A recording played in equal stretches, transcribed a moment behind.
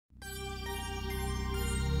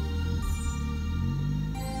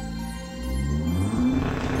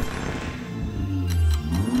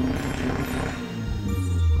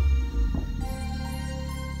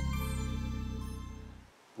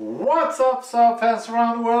What's up, Saab fans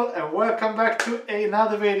around the world, and welcome back to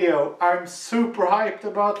another video. I'm super hyped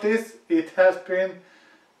about this. It has been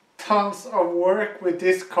tons of work with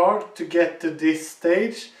this card to get to this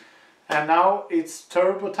stage, and now it's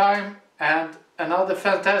turbo time. And another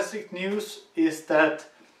fantastic news is that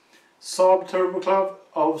Saab Turbo Club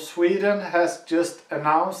of Sweden has just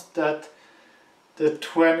announced that the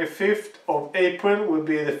 25th of April will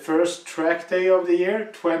be the first track day of the year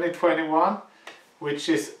 2021, which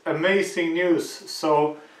is amazing news.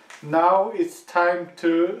 So now it's time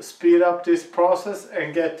to speed up this process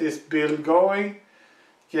and get this build going,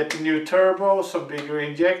 get a new turbo, some bigger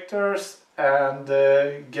injectors, and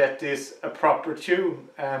get this a proper tune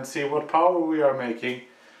and see what power we are making.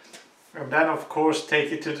 And then of course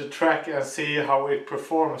take it to the track and see how it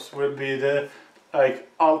performs will be the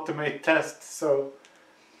ultimate test. So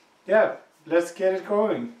yeah, let's get it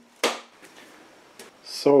going.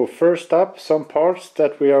 So first up, some parts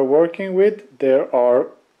that we are working with. There are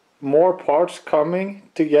more parts coming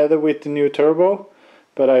together with the new turbo,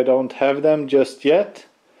 but I don't have them just yet.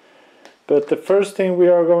 But the first thing we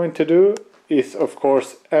are going to do is of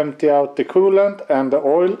course empty out the coolant and the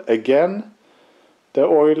oil again. The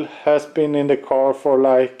oil has been in the car for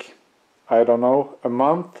like, I don't know, a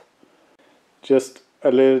month. Just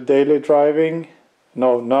a little daily driving.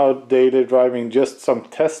 No, not daily driving, just some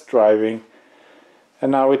test driving.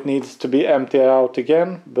 And now it needs to be emptied out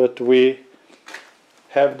again, but we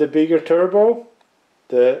have the bigger turbo,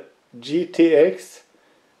 the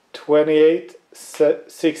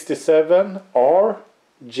GTX2867R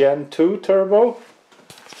Gen2 turbo.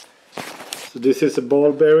 So this is a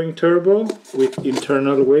ball bearing turbo with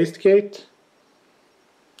internal wastegate,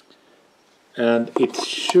 and it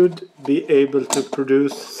should be able to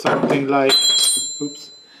produce something like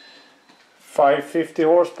 550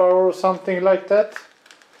 horsepower or something like that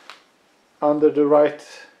under the right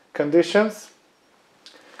conditions.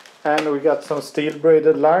 And we got some steel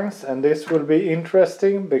braided lines, and this will be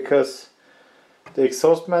interesting because the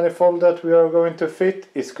exhaust manifold that we are going to fit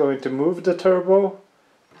is going to move the turbo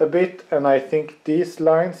a bit, and I think these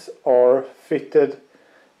lines are fitted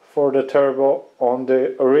for the turbo on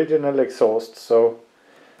the original exhaust, so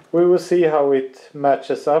we will see how it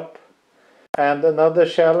matches up. And another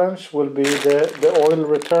challenge will be the oil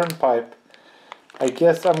return pipe. I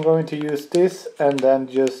guess I'm going to use this and then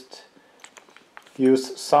just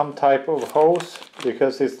use some type of hose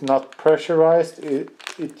because it's not pressurized. It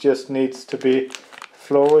just needs to be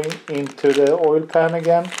flowing into the oil pan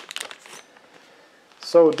again.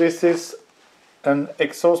 So this is an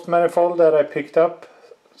exhaust manifold that I picked up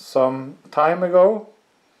some time ago,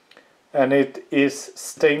 and it is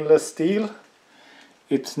stainless steel.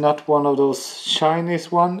 It's not one of those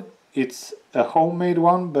Chinese one, it's a homemade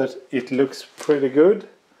one, but it looks pretty good.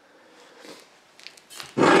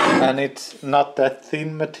 And it's not that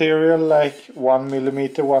thin material like 1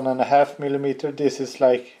 millimeter, 1.5 millimeter. This is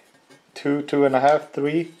like 2.5,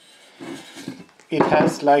 3. It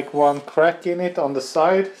has like one crack in it on the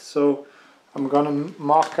side, so I'm gonna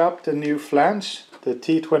mock up the new flange, the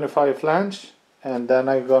T25 flange, and then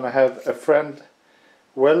I'm gonna have a friend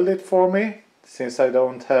weld it for me, since I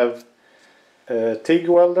don't have a TIG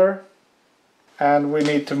welder. And we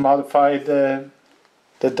need to modify the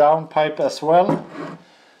downpipe as well,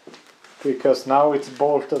 because now it's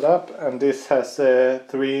bolted up, and this has a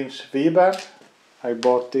 3-inch V-band. I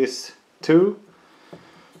bought this too.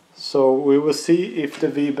 So we will see if the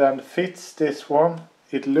V-band fits this one.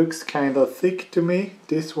 It looks kind of thick to me,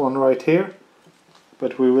 this one right here,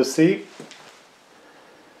 but we will see.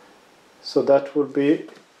 So that will be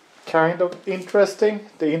kind of interesting.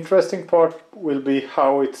 The interesting part will be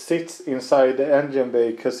how it sits inside the engine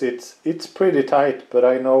bay, because it's pretty tight, but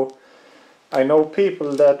I know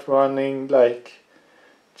people that running like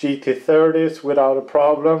GT30s without a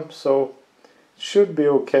problem, so it should be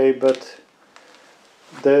okay. But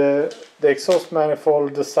the exhaust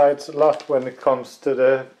manifold decides a lot when it comes to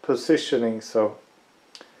the positioning. So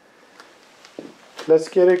let's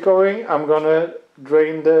get it going. I'm gonna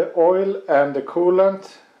drain the oil and the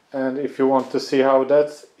coolant, and if you want to see how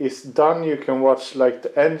that is done, you can watch like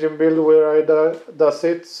the engine build where I does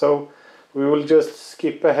it. So we will just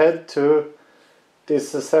skip ahead to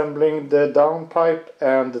disassembling the downpipe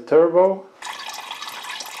and the turbo.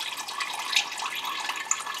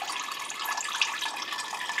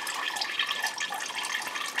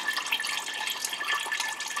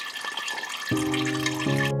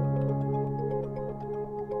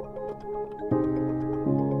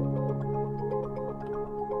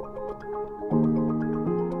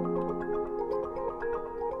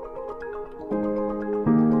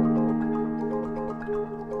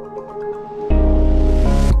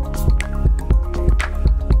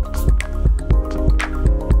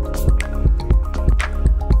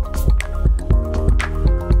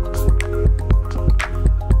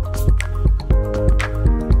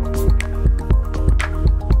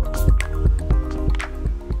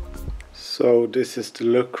 So this is the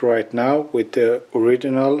look right now with the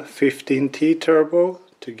original 15T turbo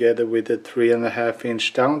together with the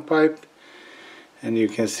 3.5-inch downpipe, and you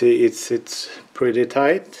can see it sits pretty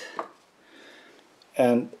tight.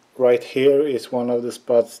 And right here is one of the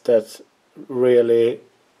spots that's really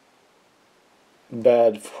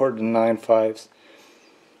bad for the 9.5s.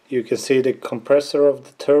 You can see the compressor of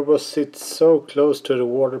the turbo sits so close to the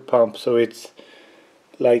water pump, so it's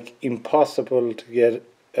like impossible to get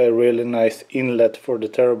a really nice inlet for the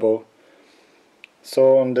turbo.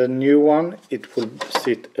 So on the new one it will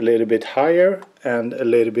sit a little bit higher and a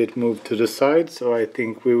little bit moved to the side, so I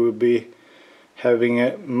think we will be having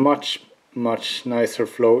a much nicer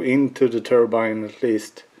flow into the turbine at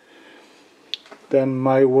least. Then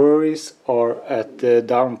my worries are at the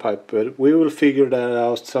downpipe, but we will figure that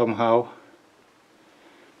out somehow,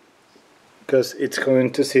 because it's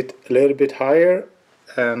going to sit a little bit higher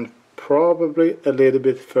and probably a little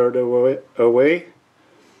bit further away.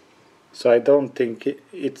 So I don't think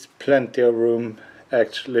it's plenty of room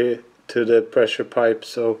actually to the pressure pipe,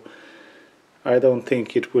 so I don't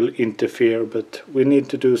think it will interfere, but we need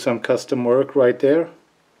to do some custom work right there.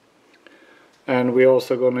 And we're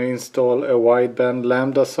also going to install a wideband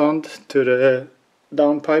lambda sound to the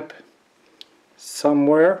downpipe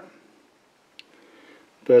somewhere.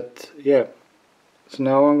 But yeah, so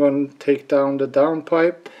now I'm going to take down the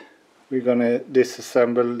downpipe. We're going to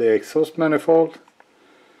disassemble the exhaust manifold,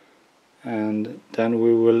 and then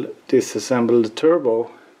we will disassemble the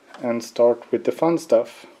turbo and start with the fun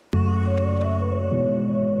stuff.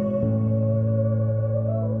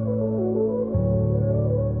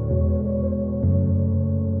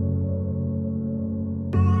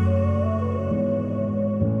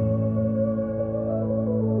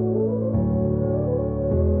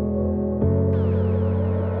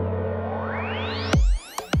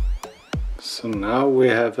 So now we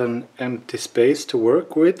have an empty space to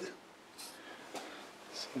work with.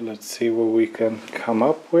 So let's see what we can come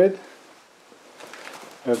up with.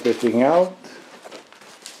 Everything out.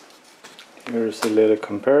 Here's a little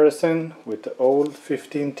comparison with the old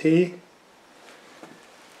 15T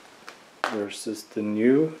versus the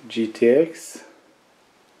new GTX.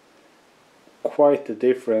 Quite a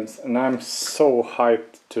difference, and I'm so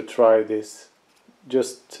hyped to try this,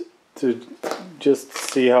 just to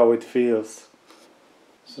see how it feels.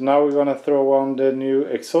 So now we're gonna throw on the new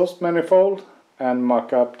exhaust manifold and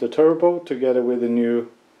mock up the turbo together with the new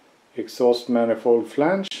exhaust manifold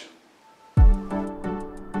flange.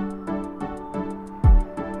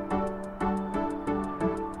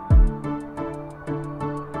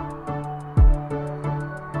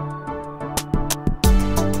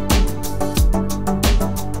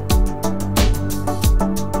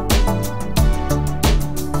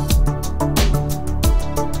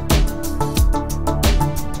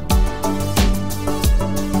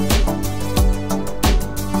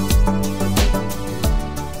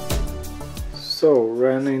 So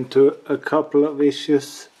ran into a couple of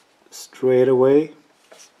issues straight away.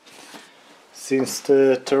 Since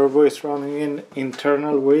the turbo is running in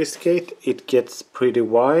internal wastegate, it gets pretty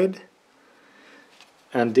wide,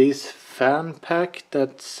 and this fan pack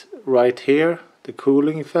that's right here, the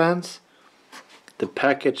cooling fans, the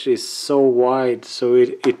package is so wide, so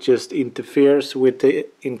it just interferes with the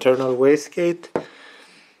internal wastegate,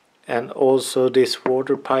 and also this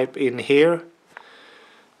water pipe in here.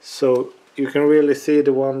 So you can really see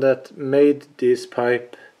the one that made this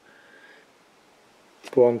pipe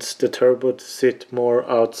wants the turbo to sit more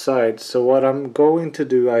outside. So what I'm going to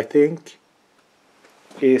do, I think,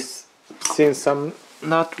 is, since I'm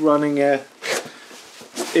not running a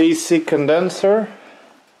AC condenser,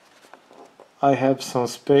 I have some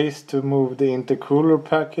space to move the intercooler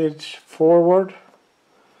package forward.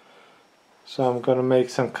 So I'm gonna make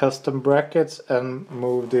some custom brackets and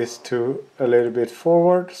move this to a little bit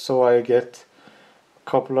forward, so I get a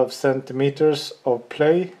couple of centimeters of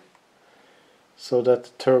play so that the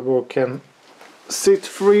turbo can sit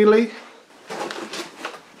freely.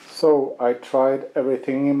 So I tried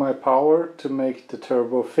everything in my power to make the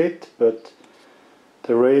turbo fit, but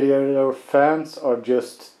the radiator fans are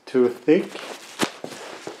just too thick,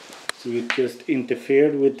 so it just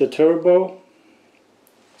interfered with the turbo.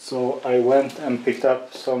 So I went and picked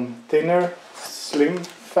up some thinner, slim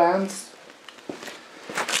fans,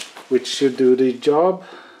 which should do the job.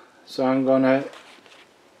 So I'm gonna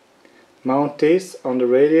mount this on the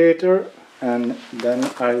radiator, and then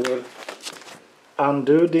I will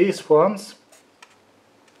undo these ones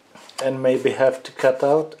and maybe have to cut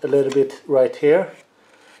out a little bit right here,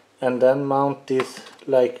 and then mount this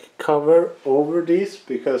like cover over these,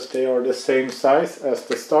 because they are the same size as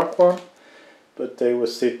the stock one. but they will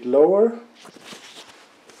sit lower.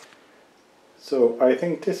 So I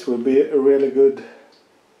think this will be a really good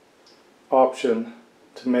option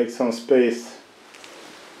to make some space.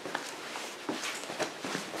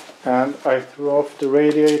 And I threw off the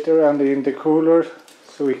radiator and the intercooler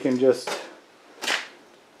so we can just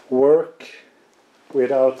work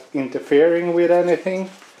without interfering with anything.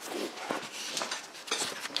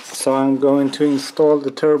 So I'm going to install the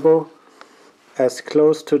turbo as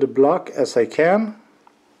close to the block as I can.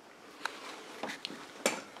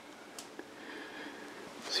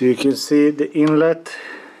 So you can see the inlet,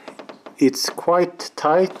 it's quite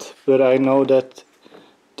tight, but I know that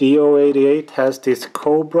D088 has these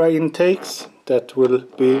Cobra intakes that will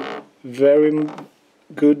be very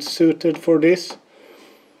good suited for this,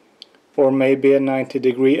 or maybe a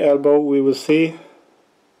 90-degree elbow, we will see.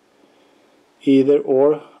 Either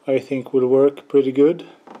or I think will work pretty good.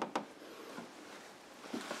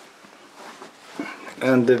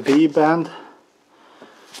 And the V-band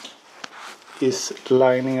is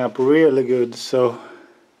lining up really good, so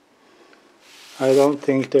I don't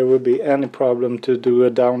think there will be any problem to do a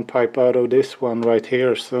downpipe out of this one right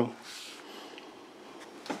here. So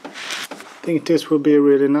I think this will be a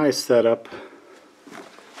really nice setup.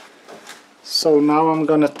 So now I'm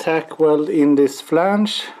gonna tack weld in this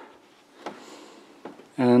flange,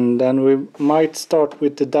 and then we might start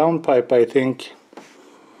with the downpipe, I think,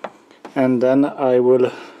 and then I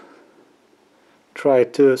will try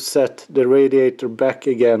to set the radiator back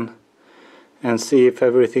again and see if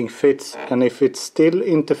everything fits, and if it still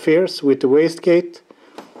interferes with the wastegate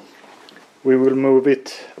we will move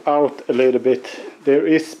it out a little bit. There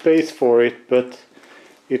is space for it, but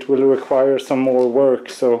it will require some more work.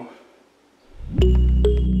 So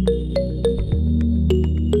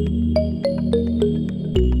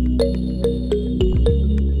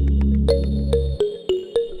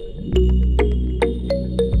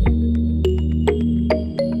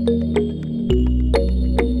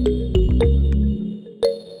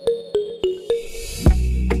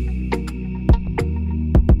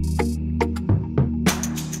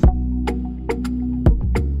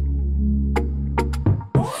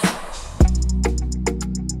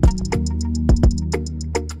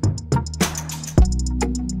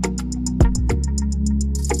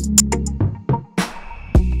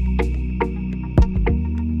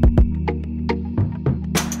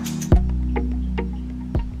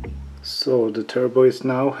the turbo is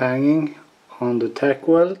now hanging on the tack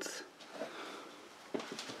welds,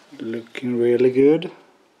 looking really good.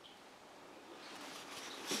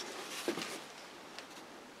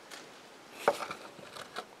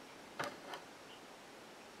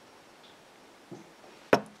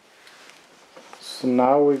 So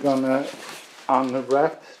now we're gonna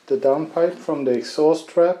unwrap the downpipe from the exhaust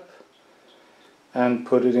trap and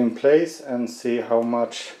put it in place and see how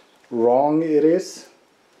much wrong it is.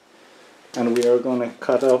 And we are going to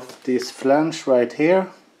cut off this flange right here.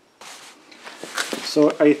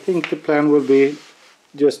 So I think the plan will be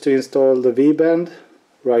just to install the V-band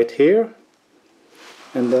right here,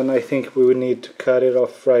 and then I think we will need to cut it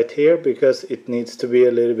off right here because it needs to be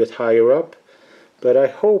a little bit higher up. But I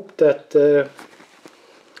hope that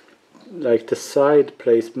like the side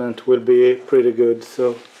placement will be pretty good.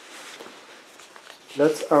 So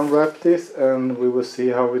let's unwrap this and we will see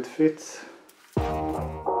how it fits.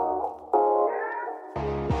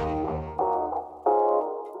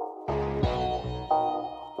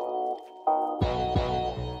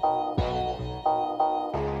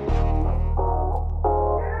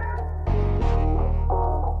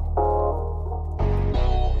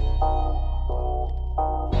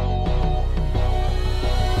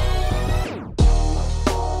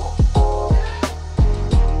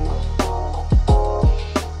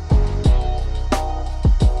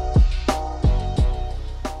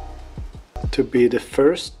 To be the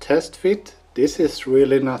first test fit, this is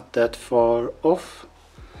really not that far off.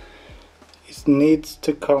 It needs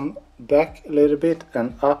to come back a little bit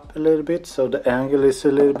and up a little bit, so the angle is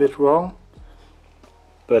a little bit wrong,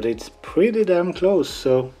 but it's pretty damn close.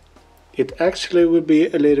 So it actually will be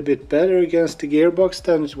a little bit better against the gearbox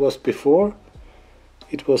than it was before.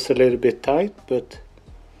 It was a little bit tight, but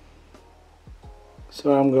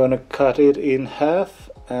so I'm gonna cut it in half,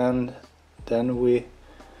 and then we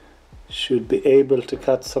should be able to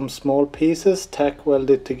cut some small pieces, tack weld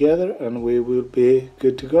it together, and we will be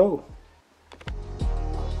good to go.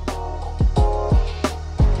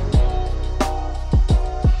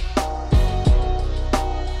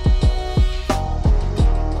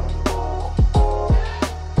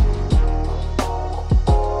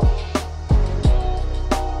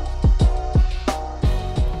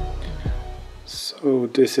 So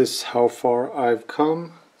this is how far I've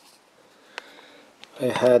come. I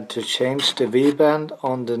had to change the V-band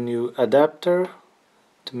on the new adapter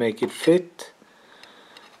to make it fit,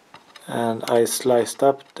 and I sliced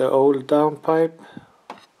up the old downpipe,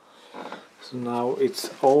 so now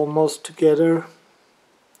it's almost together.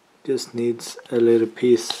 Just needs a little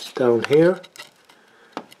piece down here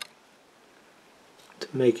to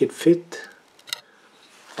make it fit.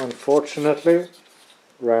 Unfortunately,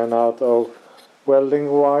 ran out of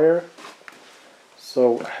welding wire,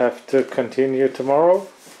 so have to continue tomorrow.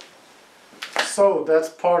 So that's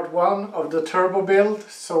part one of the turbo build.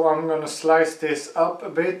 So I'm gonna slice this up a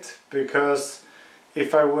bit, because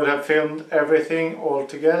if I would have filmed everything all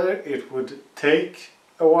together it would take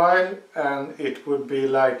a while and it would be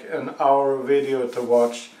like an hour video to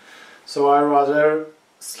watch. So I rather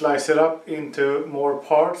slice it up into more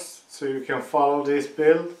parts so you can follow this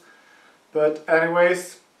build. But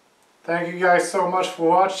anyways, thank you guys so much for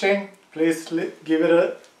watching. Please give it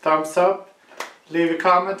a thumbs up. Leave a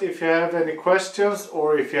comment if you have any questions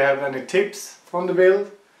or if you have any tips on the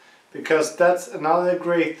build, because that's another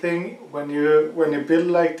great thing when you build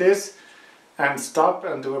like this and stop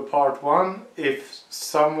and do a part one. If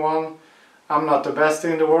someone, I'm not the best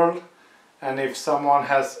in the world, and if someone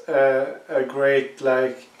has a great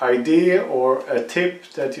like idea or a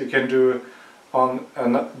tip that you can do on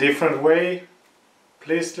a different way,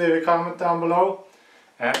 please leave a comment down below,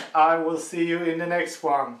 and I will see you in the next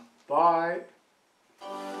one. Bye!